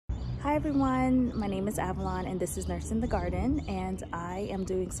Hi everyone, my name is Avalon and this is Nurse in the Garden, and I am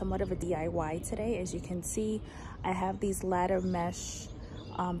doing somewhat of a DIY today. As you can see, I have these ladder mesh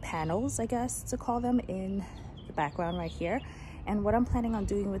panels, I guess to call them, in the background right here. And what I'm planning on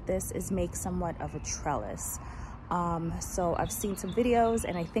doing with this is make somewhat of a trellis. So I've seen some videos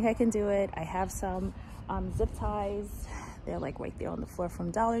and I think I can do it. I have some zip ties. They're like right there on the floor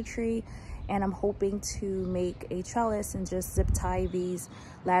from Dollar Tree. And I'm hoping to make a trellis and just zip tie these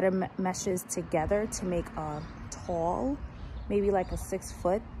ladder meshes together to make a tall, maybe like a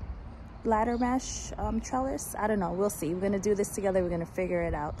 6-foot ladder mesh trellis. I don't know, we'll see. We're gonna do this together, we're gonna figure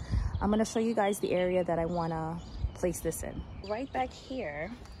it out. I'm gonna show you guys the area that I wanna place this in. Right back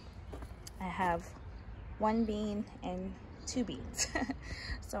here, I have 1 bean and 2 beans.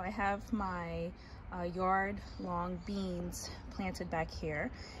 So I have my yard-long beans planted back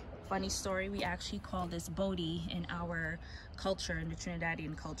here. Funny story, we actually call this Bodhi in our culture, in the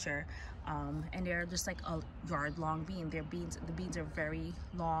Trinidadian culture, and they're just like a yard-long bean. The beans are very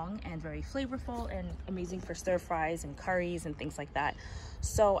long and very flavorful and amazing for stir fries and curries and things like that.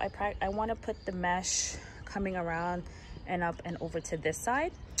 So I want to put the mesh coming around and up and over to this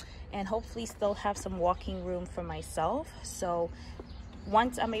side, and hopefully still have some walking room for myself. So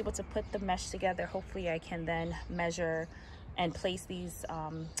once I'm able to put the mesh together, hopefully I can then measure and place these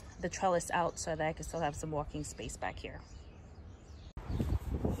the trellis out so that I can still have some walking space back here.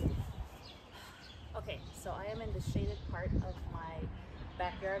 Okay, so I am in the shaded part of my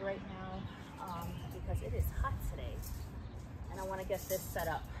backyard right now because it is hot today and I want to get this set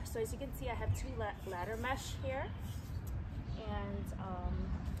up. So as you can see, I have 2 ladder mesh here, and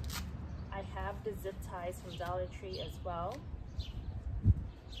I have the zip ties from Dollar Tree as well.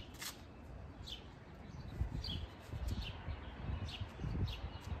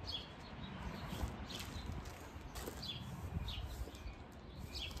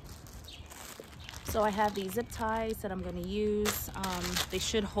 So I have these zip ties that I'm going to use. They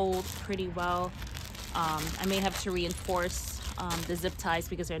should hold pretty well. I may have to reinforce the zip ties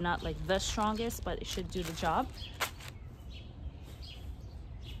because they're not like the strongest, but it should do the job.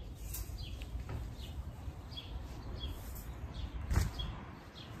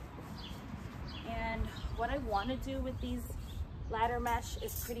 And what I want to do with these ladder mesh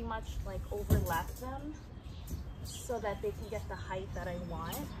is pretty much like overlap them so that they can get the height that I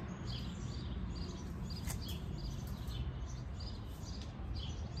want.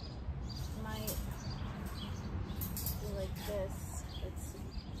 Like this. Let's see.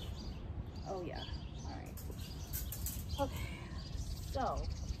 Oh yeah. All right. Okay. So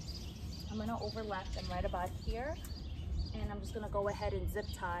I'm gonna overlap them right about here, and I'm just gonna go ahead and zip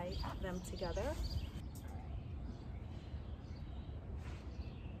tie them together.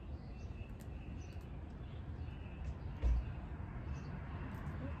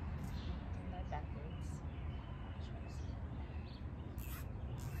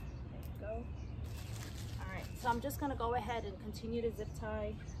 So I'm just going to go ahead and continue to zip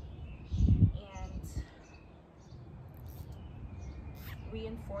tie and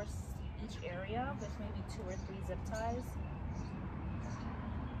reinforce each area with maybe 2 or 3 zip ties.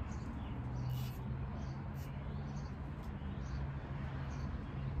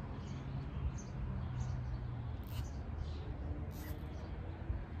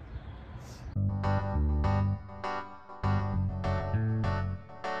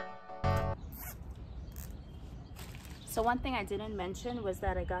 So one thing I didn't mention was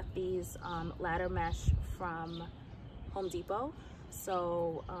that I got these ladder mesh from Home Depot.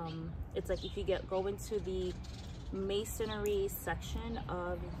 So it's like if you go into the masonry section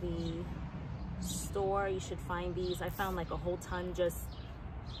of the store, you should find these. I found like a whole ton just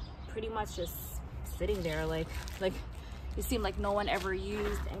pretty much just sitting there. Like it seemed like no one ever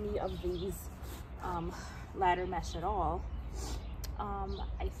used any of these ladder mesh at all.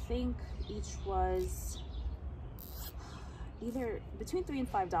 I think each was either between $3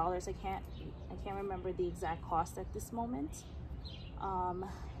 and $5. I can't remember the exact cost at this moment,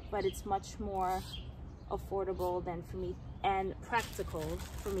 but it's much more affordable than for me and practical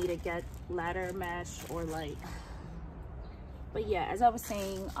for me to get ladder mesh or light. But yeah, as I was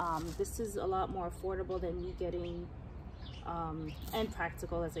saying, this is a lot more affordable than me getting and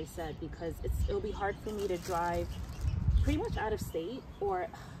practical, as I said, because it'll be hard for me to drive pretty much out of state, or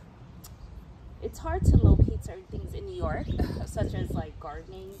it's hard to locate certain things in New York, such as like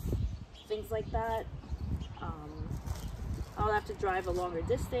gardening, things like that. I'll have to drive a longer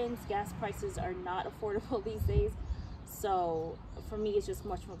distance. Gas prices are not affordable these days. So for me, it's just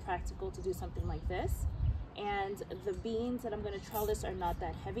much more practical to do something like this. And the beans that I'm going to trellis are not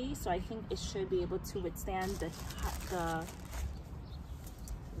that heavy, so I think it should be able to withstand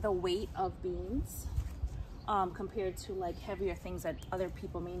the the weight of beans compared to like heavier things that other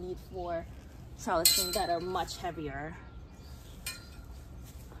people may need for trellising that are much heavier.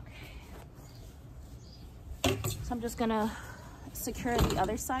 Okay. So I'm just gonna secure the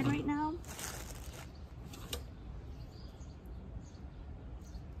other side right now.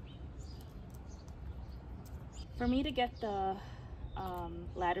 For me to get the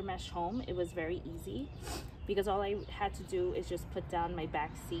ladder mesh home, it was very easy because all I had to do is just put down my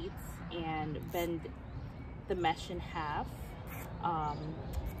back seats and bend the mesh in half.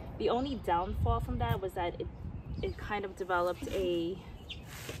 The only downfall from that was that it kind of developed a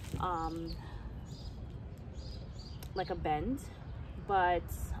like a bend, but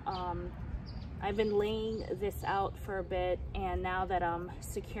I've been laying this out for a bit, and now that I'm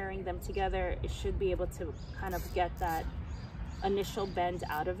securing them together, it should be able to kind of get that initial bend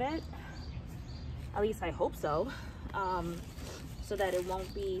out of it. At least I hope so, so that it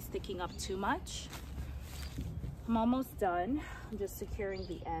won't be sticking up too much. I'm almost done. I'm just securing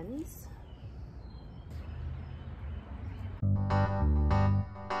the ends.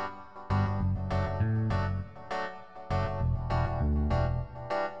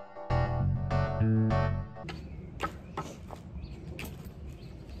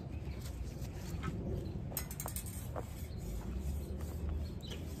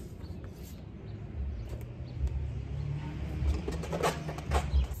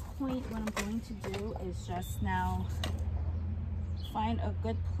 What I'm going to do is just now find a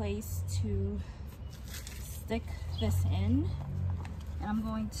good place to stick this in, and I'm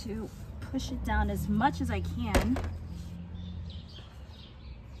going to push it down as much as I can.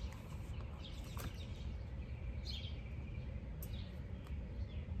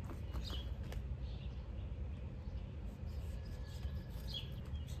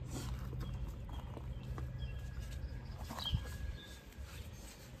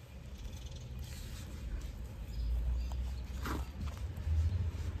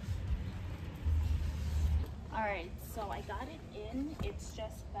 Alright, so I got it in. It's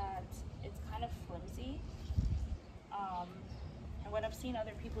just that it's kind of flimsy. And what I've seen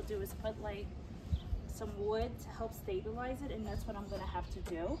other people do is put like some wood to help stabilize it, and that's what I'm going to have to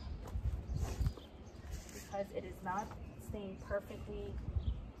do because it is not staying perfectly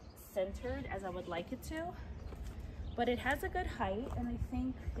centered as I would like it to. But it has a good height, and I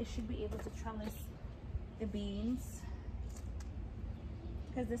think it should be able to trellis the beans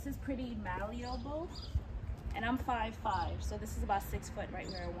because this is pretty malleable. And I'm 5'5", so this is about 6 foot right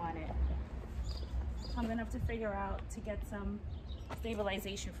where I want it. So I'm gonna have to figure out to get some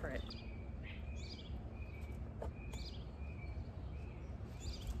stabilization for it.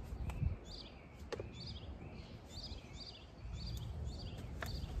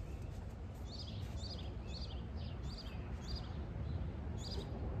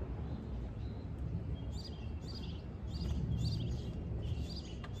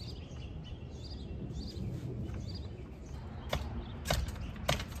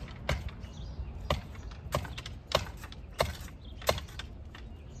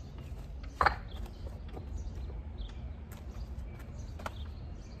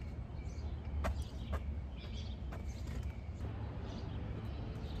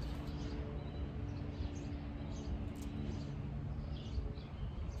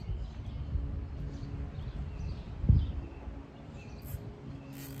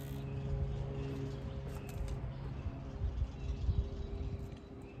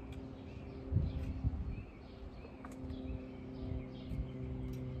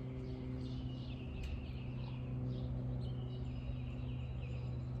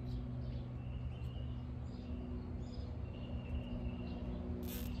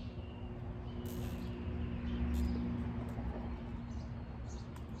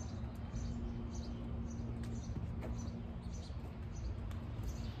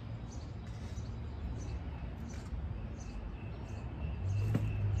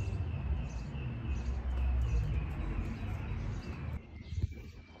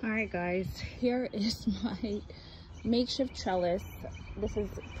 Alright guys, here is my makeshift trellis. This is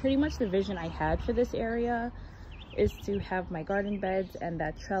pretty much the vision I had for this area, is to have my garden beds and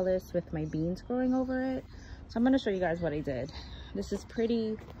that trellis with my beans growing over it. So I'm going to show you guys what I did. This is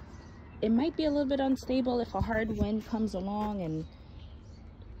pretty, it might be a little bit unstable if a hard wind comes along and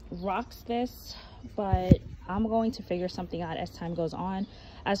rocks this, but I'm going to figure something out as time goes on.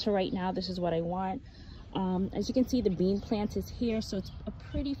 As for right now, this is what I want. As you can see, the bean plant is here, so it's a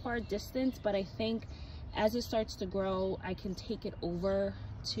pretty far distance, but I think as it starts to grow, I can take it over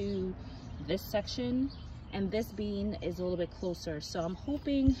to this section, and this bean is a little bit closer. So I'm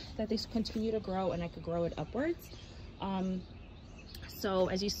hoping that they continue to grow and I could grow it upwards. So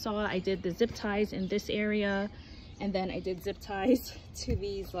as you saw, I did the zip ties in this area, and then I did zip ties to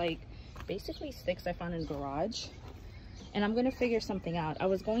these like basically sticks I found in the garage. And I'm gonna figure something out. I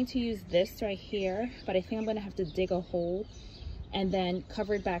was going to use this right here, but I think I'm gonna have to dig a hole and then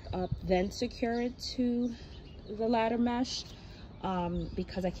cover it back up, then secure it to the ladder mesh,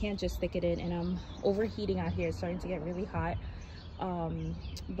 because I can't just stick it in, and I'm overheating out here. It's starting to get really hot.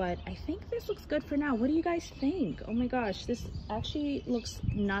 But I think this looks good for now. What do you guys think? Oh my gosh, this actually looks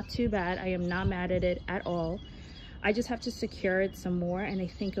not too bad. I am not mad at it at all. I just have to secure it some more, and I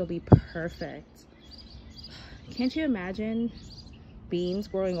think it'll be perfect. Can't you imagine beans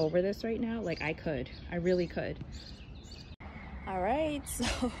growing over this right now? Like, I could. I really could. All right,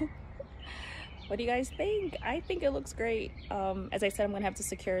 so what do you guys think? I think it looks great. As I said, I'm gonna have to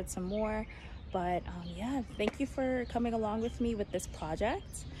secure it some more, but yeah, thank you for coming along with me with this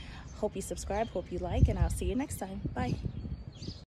project. Hope you subscribe, hope you like, and I'll see you next time. Bye.